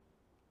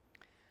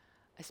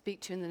I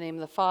speak to you in the name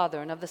of the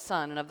Father, and of the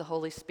Son, and of the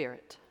Holy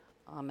Spirit.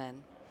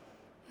 Amen.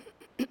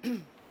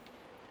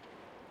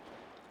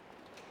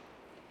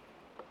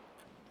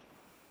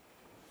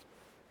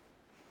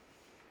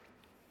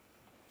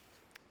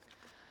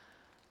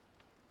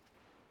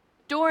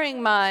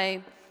 During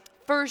my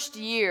first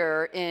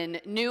year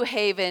in New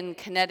Haven,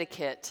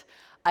 Connecticut,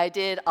 I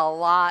did a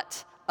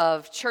lot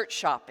of church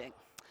shopping,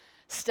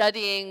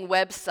 studying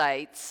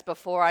websites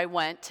before I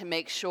went to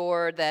make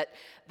sure that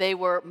they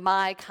were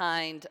my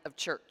kind of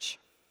church.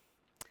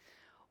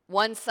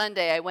 One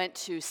Sunday, I went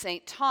to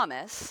St.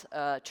 Thomas,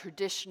 a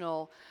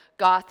traditional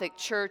Gothic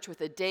church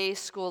with a day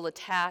school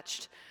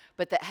attached,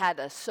 but that had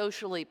a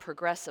socially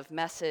progressive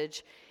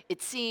message.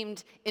 It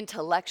seemed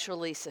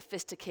intellectually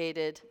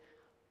sophisticated,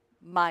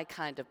 my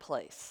kind of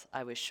place,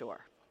 I was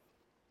sure.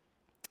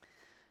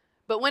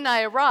 But when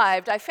I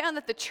arrived, I found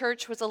that the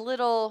church was a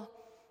little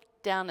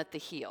down at the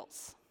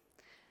heels.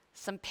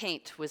 Some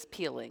paint was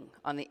peeling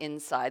on the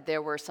inside.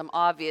 There were some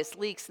obvious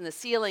leaks in the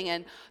ceiling,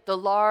 and the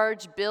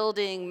large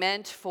building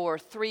meant for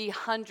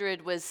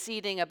 300 was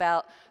seating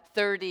about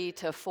 30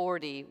 to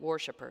 40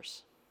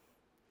 worshipers.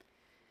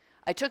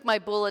 I took my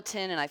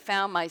bulletin and I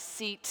found my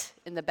seat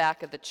in the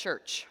back of the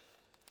church.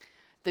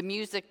 The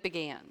music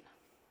began.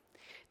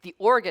 The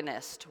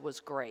organist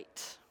was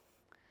great.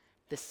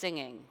 The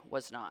singing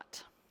was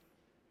not.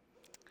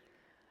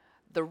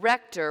 The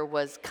rector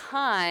was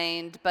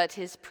kind, but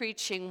his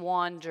preaching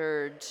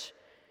wandered,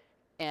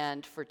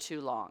 and for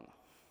too long.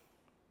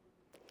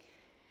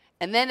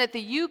 And then at the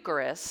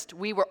Eucharist,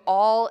 we were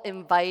all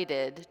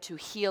invited to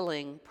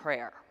healing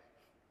prayer.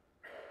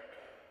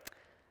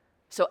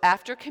 So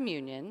after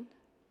communion,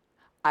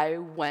 I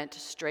went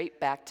straight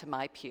back to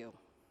my pew,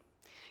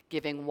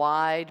 giving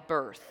wide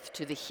berth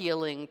to the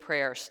healing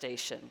prayer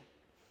station.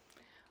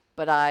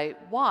 But I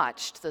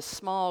watched the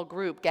small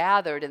group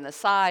gathered in the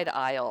side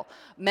aisle.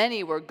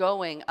 Many were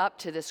going up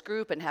to this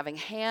group and having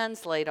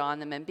hands laid on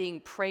them and being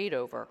prayed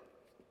over.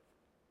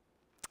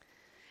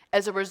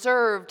 As a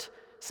reserved,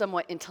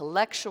 somewhat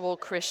intellectual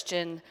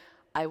Christian,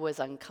 I was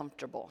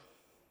uncomfortable.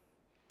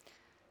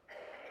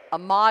 A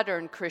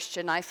modern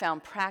Christian, I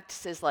found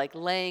practices like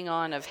laying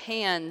on of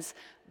hands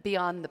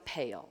beyond the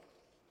pale,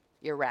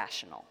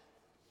 irrational.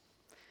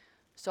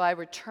 So I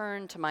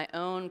returned to my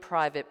own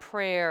private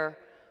prayer,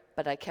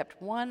 but I kept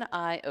one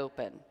eye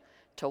open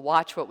to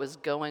watch what was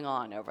going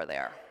on over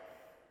there.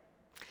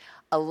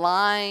 A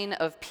line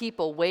of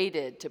people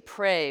waited to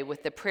pray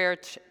with the prayer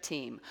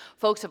team.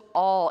 Folks of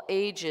all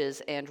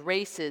ages and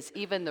races,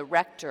 even the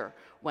rector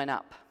went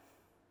up.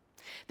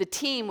 The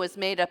team was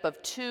made up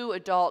of 2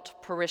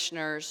 adult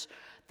parishioners,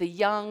 the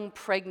young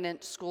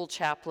pregnant school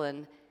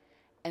chaplain,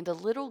 and a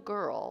little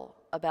girl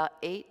about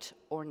 8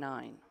 or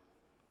 9.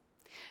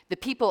 The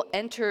people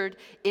entered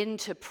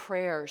into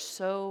prayer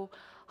so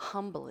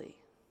humbly,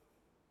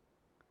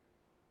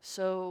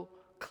 so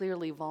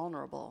clearly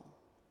vulnerable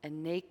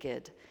and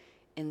naked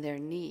in their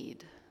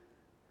need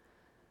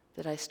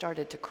that I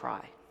started to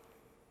cry.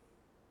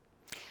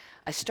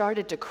 I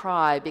started to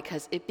cry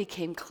because it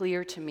became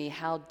clear to me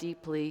how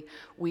deeply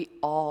we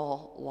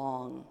all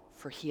long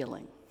for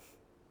healing,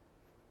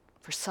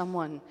 for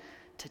someone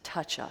to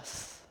touch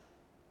us,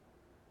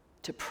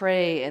 to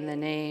pray in the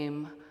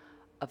name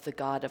of the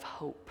God of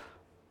hope,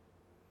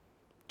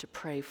 to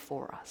pray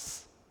for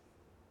us.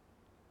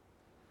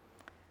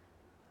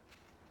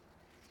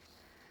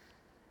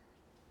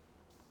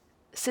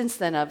 Since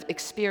then, I've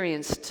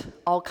experienced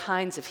all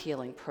kinds of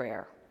healing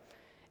prayer.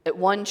 At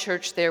one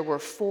church, there were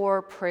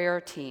 4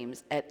 prayer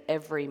teams at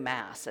every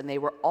Mass, and they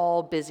were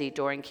all busy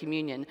during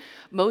communion.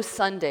 Most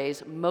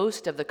Sundays,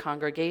 most of the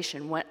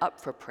congregation went up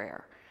for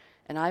prayer,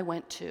 and I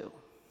went too.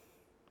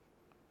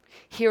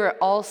 Here at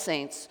All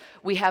Saints,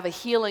 we have a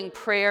healing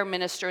prayer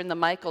minister in the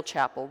Michael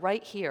Chapel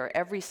right here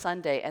every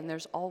Sunday, and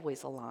there's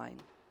always a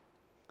line.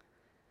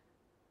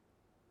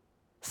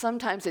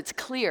 Sometimes it's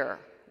clear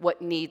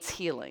what needs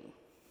healing.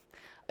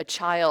 A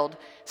child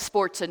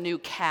sports a new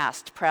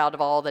cast, proud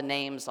of all the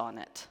names on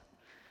it.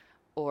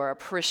 Or a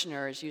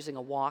parishioner is using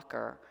a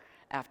walker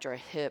after a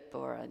hip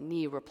or a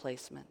knee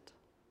replacement.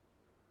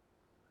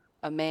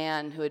 A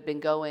man who had been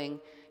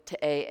going to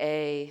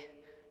AA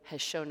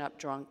has shown up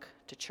drunk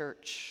to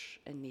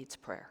church and needs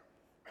prayer.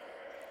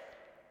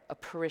 A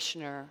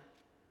parishioner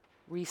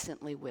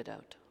recently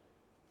widowed.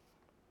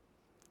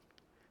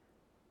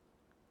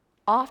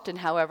 Often,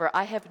 however,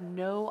 I have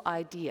no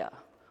idea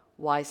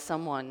why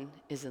someone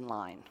is in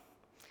line.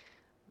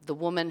 The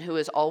woman who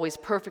is always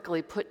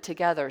perfectly put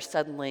together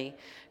suddenly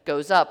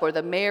goes up, or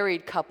the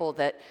married couple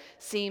that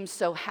seems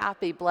so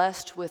happy,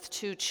 blessed with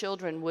 2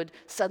 children, would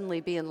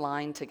suddenly be in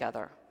line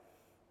together.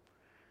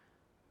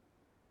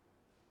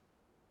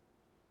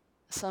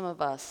 Some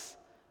of us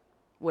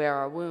wear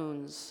our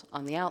wounds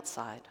on the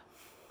outside.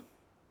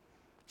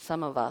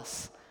 Some of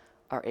us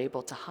are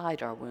able to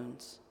hide our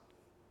wounds.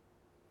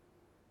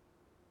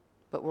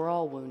 But we're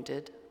all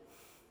wounded.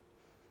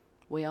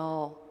 We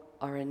all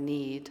are in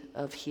need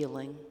of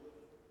healing.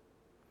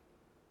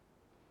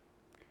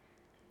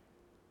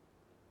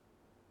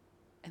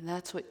 And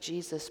that's what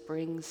Jesus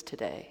brings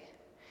today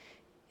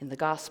in the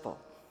gospel.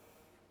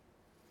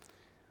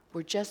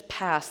 We're just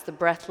past the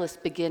breathless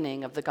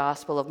beginning of the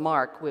Gospel of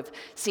Mark. We've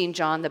seen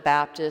John the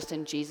Baptist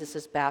and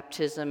Jesus'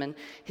 baptism and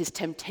his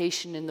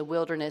temptation in the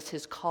wilderness,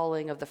 his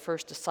calling of the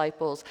first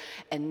disciples,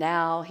 and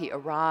now he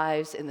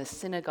arrives in the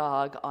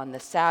synagogue on the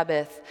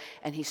Sabbath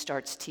and he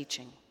starts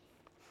teaching.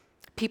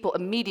 People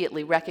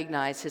immediately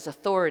recognize his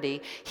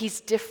authority.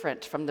 He's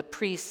different from the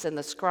priests and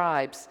the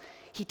scribes.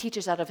 He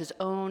teaches out of his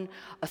own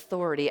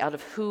authority, out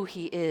of who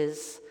he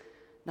is,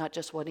 not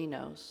just what he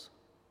knows.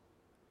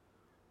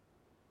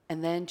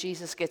 And then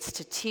Jesus gets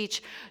to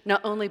teach not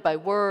only by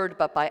word,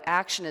 but by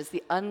action, as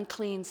the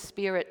unclean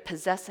spirit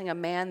possessing a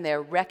man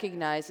there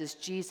recognizes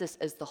Jesus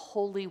as the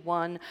Holy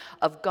One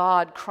of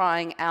God,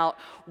 crying out,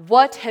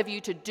 "What have you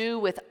to do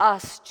with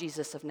us,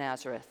 Jesus of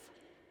Nazareth?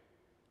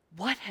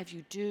 What have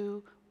you to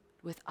do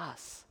with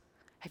us?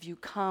 Have you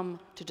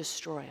come to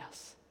destroy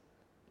us?"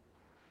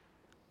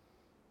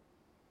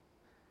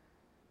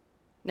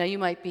 Now, you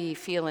might be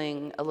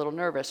feeling a little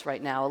nervous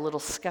right now, a little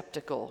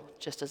skeptical,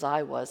 just as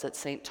I was at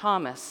St.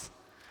 Thomas.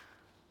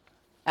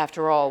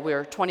 After all,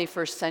 we're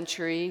 21st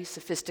century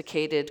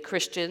sophisticated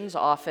Christians,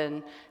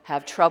 often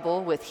have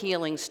trouble with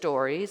healing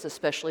stories,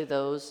 especially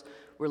those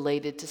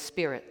related to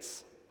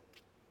spirits.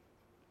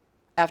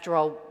 After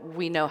all,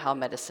 we know how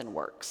medicine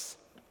works.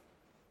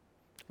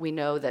 We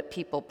know that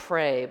people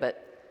pray,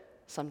 but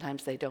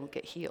sometimes they don't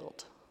get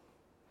healed.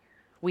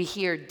 We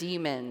hear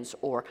demons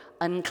or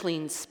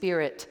unclean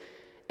spirit,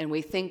 and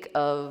we think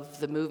of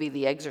the movie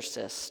The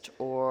Exorcist,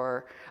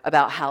 or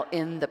about how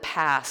in the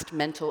past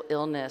mental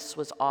illness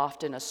was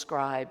often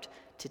ascribed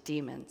to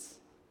demons.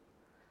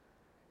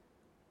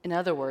 In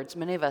other words,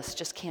 many of us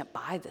just can't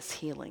buy this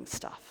healing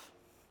stuff.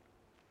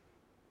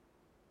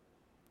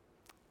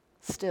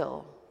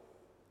 Still,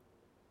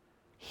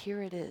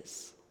 here it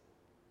is.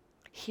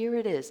 Here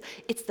it is.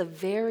 It's the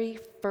very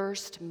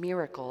first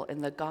miracle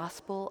in the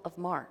Gospel of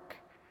Mark.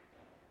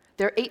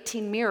 There are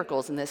 18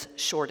 miracles in this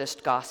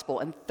shortest gospel,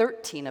 and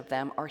 13 of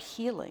them are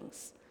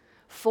healings,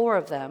 4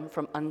 of them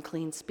from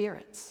unclean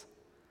spirits.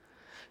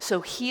 So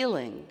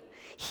healing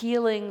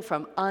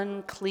from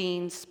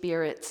unclean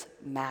spirits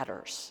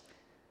matters.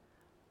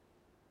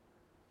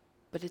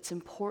 But it's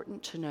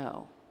important to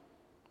know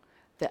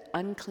that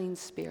unclean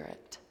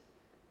spirit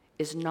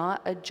is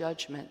not a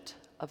judgment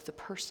of the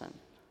person.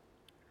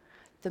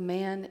 The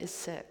man is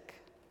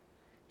sick.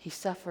 He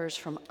suffers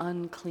from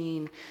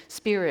unclean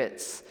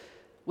spirits,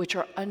 which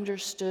are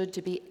understood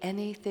to be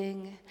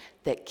anything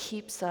that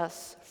keeps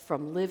us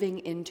from living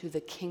into the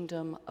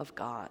kingdom of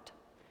God.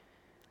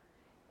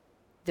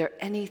 They're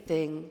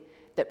anything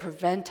that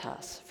prevent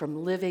us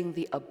from living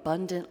the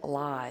abundant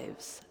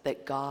lives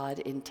that God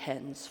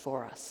intends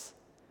for us.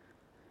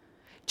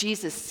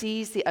 Jesus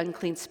sees the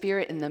unclean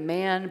spirit in the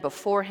man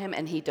before him,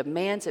 and he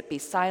demands it be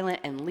silent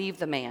and leave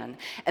the man.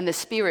 And the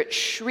spirit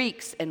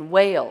shrieks and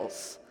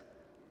wails,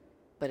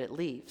 but it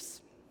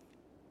leaves.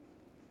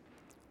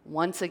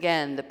 Once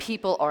again, the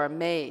people are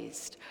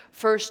amazed.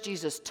 First,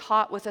 Jesus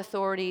taught with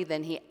authority,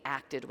 then he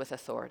acted with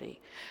authority.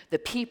 The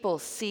people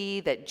see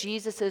that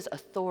Jesus'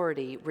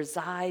 authority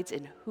resides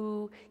in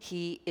who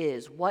he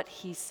is, what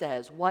he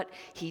says, what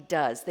he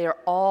does. They are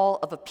all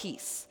of a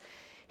piece.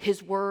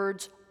 His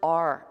words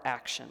are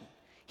action.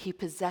 He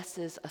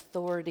possesses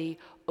authority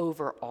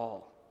over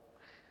all.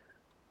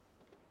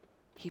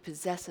 He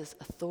possesses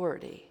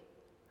authority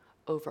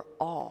over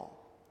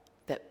all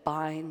that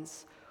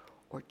binds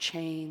or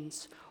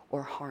chains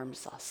or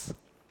harms us.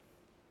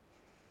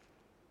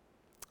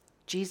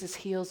 Jesus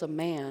heals a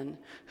man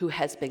who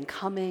has been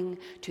coming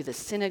to the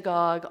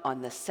synagogue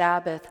on the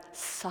Sabbath,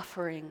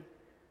 suffering,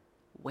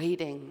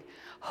 waiting,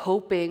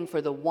 hoping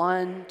for the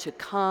one to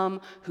come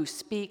who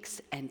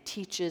speaks and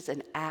teaches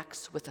and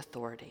acts with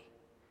authority.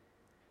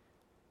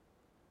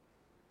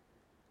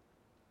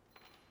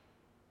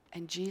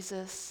 And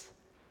Jesus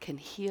can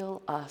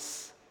heal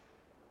us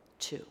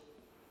too.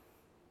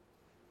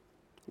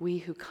 We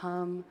who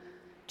come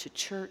to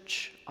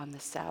church on the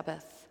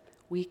Sabbath,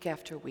 week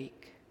after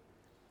week,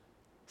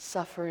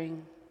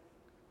 suffering,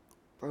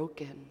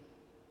 broken,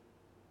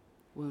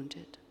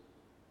 wounded.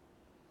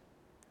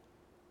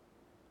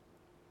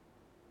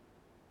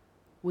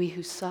 We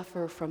who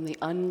suffer from the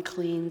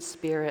unclean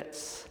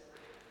spirits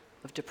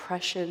of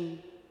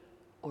depression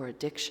or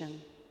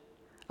addiction,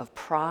 of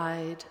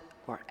pride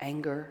or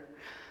anger,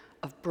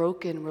 of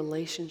broken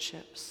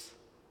relationships,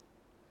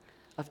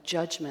 of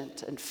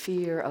judgment and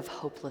fear of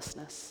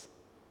hopelessness.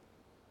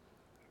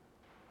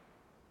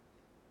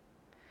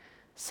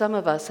 Some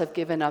of us have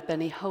given up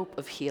any hope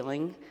of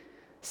healing.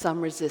 Some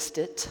resist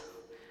it.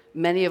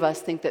 Many of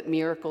us think that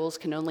miracles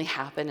can only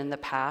happen in the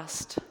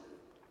past.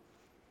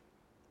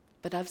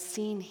 But I've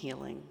seen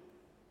healing.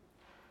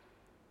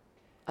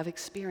 I've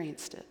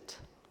experienced it.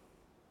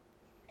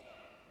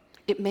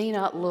 It may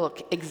not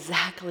look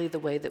exactly the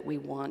way that we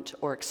want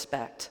or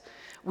expect.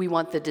 We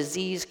want the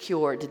disease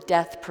cured,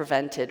 death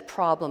prevented,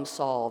 problem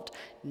solved,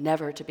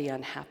 never to be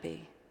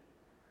unhappy.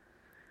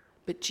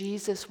 But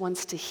Jesus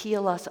wants to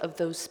heal us of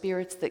those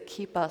spirits that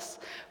keep us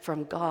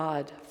from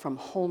God, from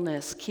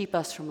wholeness, keep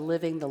us from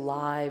living the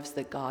lives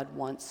that God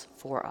wants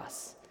for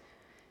us.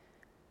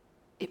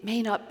 It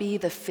may not be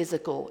the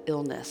physical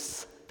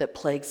illness that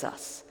plagues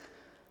us.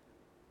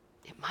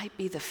 It might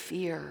be the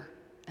fear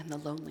and the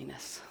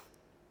loneliness.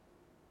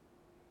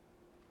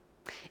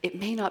 It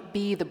may not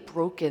be the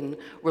broken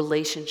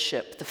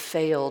relationship, the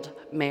failed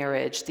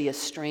marriage, the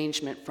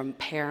estrangement from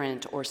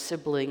parent or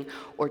sibling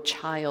or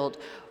child,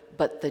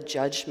 but the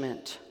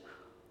judgment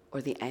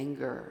or the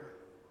anger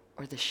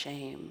or the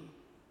shame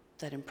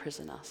that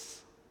imprison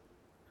us.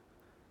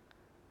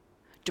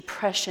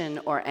 Depression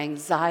or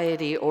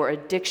anxiety or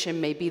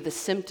addiction may be the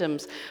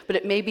symptoms, but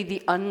it may be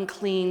the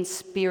unclean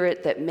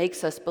spirit that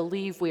makes us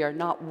believe we are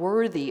not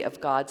worthy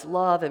of God's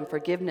love and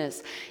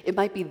forgiveness. It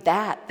might be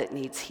that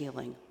needs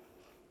healing.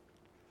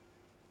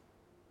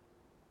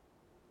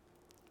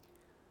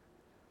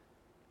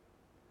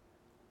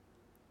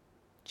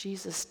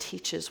 Jesus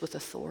teaches with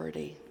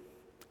authority,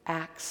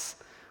 acts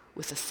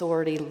with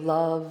authority,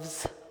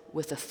 loves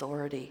with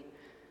authority.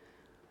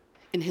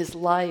 In his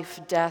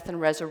life, death,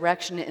 and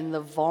resurrection, in the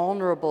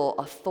vulnerable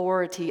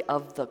authority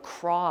of the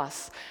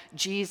cross,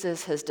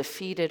 Jesus has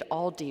defeated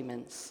all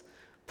demons,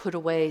 put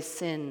away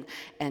sin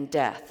and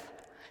death.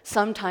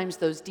 Sometimes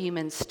those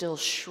demons still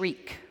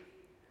shriek.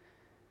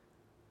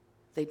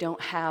 They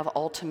don't have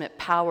ultimate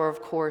power,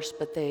 of course,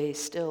 but they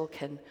still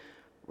can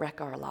wreck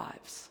our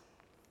lives.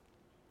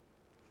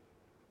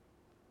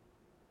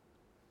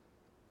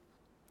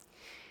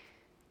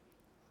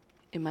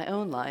 In my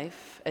own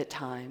life, at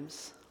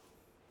times,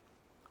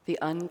 the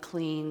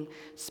unclean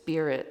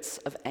spirits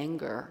of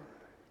anger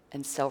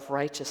and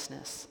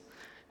self-righteousness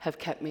have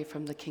kept me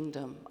from the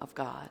kingdom of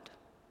God,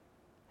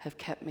 have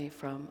kept me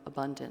from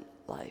abundant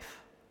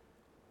life.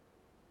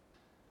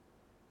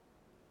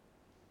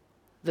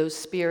 Those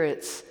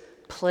spirits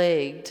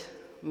plagued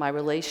my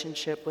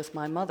relationship with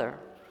my mother,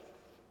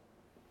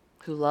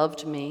 who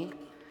loved me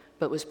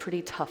but was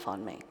pretty tough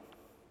on me,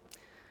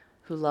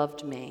 who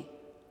loved me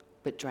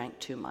but drank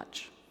too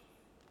much.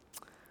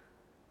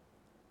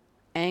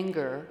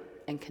 Anger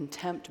and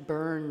contempt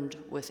burned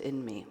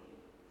within me,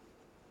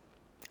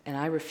 and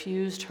I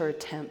refused her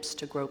attempts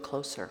to grow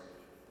closer.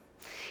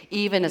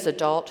 Even as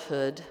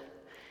adulthood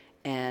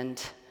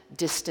and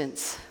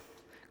distance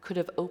could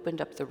have opened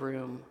up the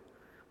room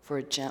for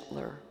a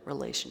gentler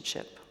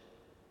relationship.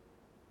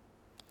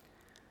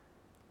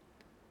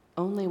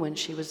 Only when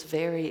she was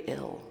very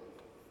ill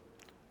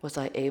was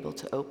I able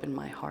to open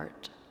my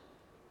heart.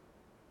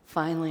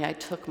 Finally, I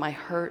took my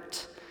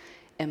hurt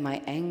and my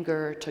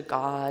anger to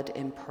God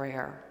in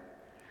prayer.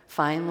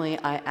 Finally,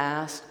 I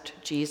asked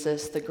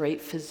Jesus, the great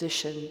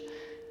physician,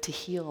 to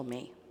heal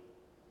me,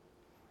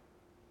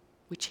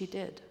 which he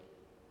did,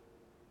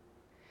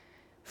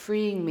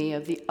 freeing me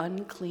of the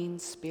unclean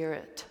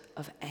spirit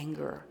of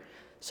anger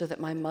so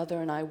that my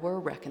mother and I were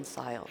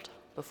reconciled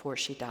before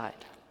she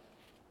died.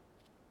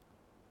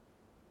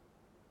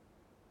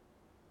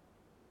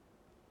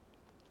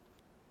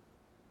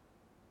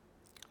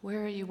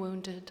 Where are you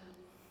wounded?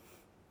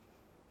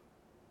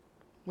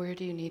 Where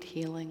do you need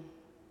healing?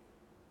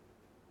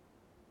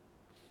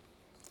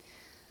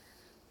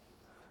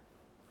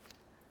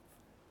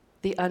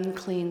 The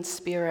unclean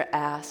spirit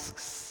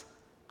asks,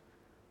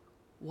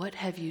 "What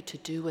have you to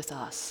do with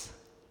us,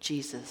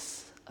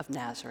 Jesus of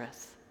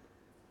Nazareth?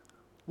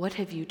 What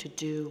have you to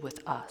do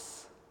with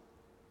us?"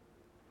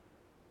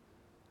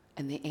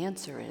 And the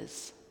answer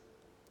is,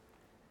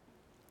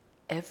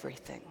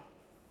 everything.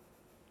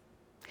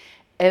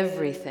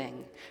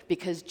 Everything,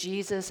 because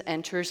Jesus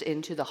enters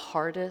into the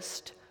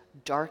hardest,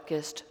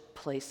 darkest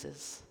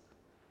places,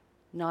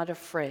 not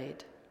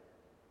afraid,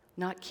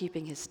 not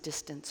keeping his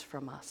distance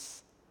from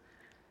us,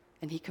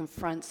 and he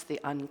confronts the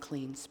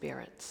unclean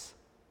spirits.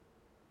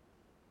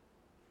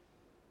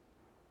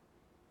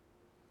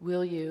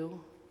 Will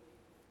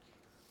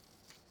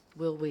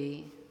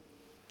we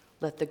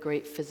let the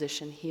great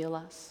physician heal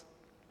us?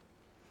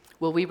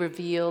 Will we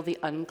reveal the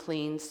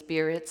unclean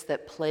spirits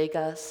that plague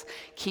us,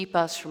 keep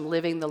us from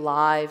living the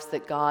lives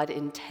that God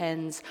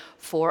intends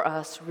for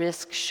us,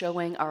 risk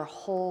showing our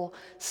whole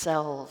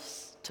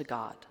selves to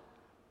God?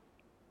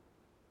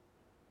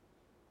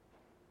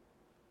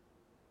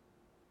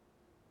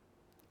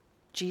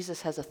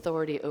 Jesus has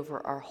authority over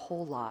our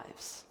whole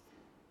lives,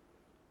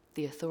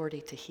 the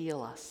authority to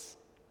heal us.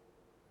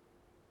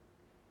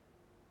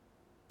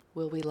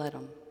 Will we let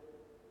him?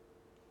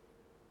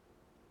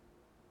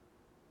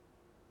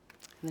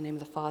 In the name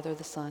of the Father,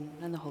 the Son,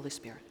 and the Holy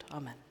Spirit.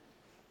 Amen.